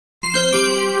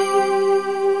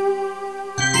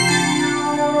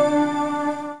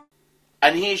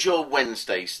And here's your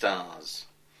Wednesday stars.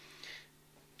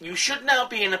 You should now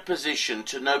be in a position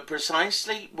to know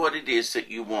precisely what it is that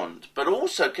you want. But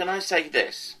also, can I say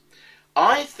this?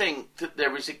 I think that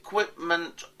there is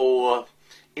equipment or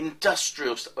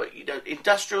industrial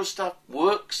stuff,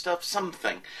 work stuff,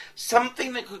 something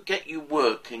that could get you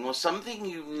working, or something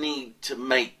you need to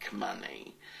make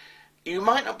money. You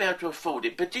might not be able to afford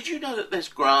it, but did you know that there's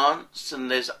grants and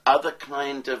there's other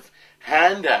kind of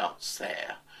handouts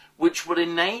there which will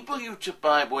enable you to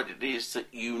buy what it is that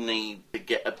you need to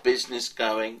get a business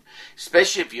going?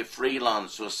 Especially if you're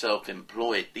freelance or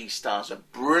self-employed, these stars are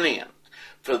brilliant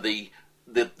for the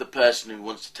person who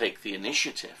wants to take the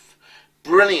initiative.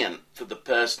 Brilliant for the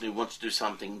person who wants to do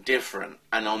something different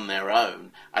and on their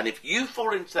own. And if you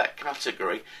fall into that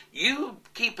category, you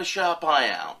keep a sharp eye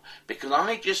out, because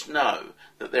I just know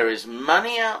that there is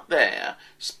money out there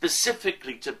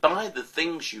specifically to buy the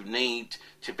things you need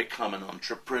to become an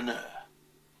entrepreneur.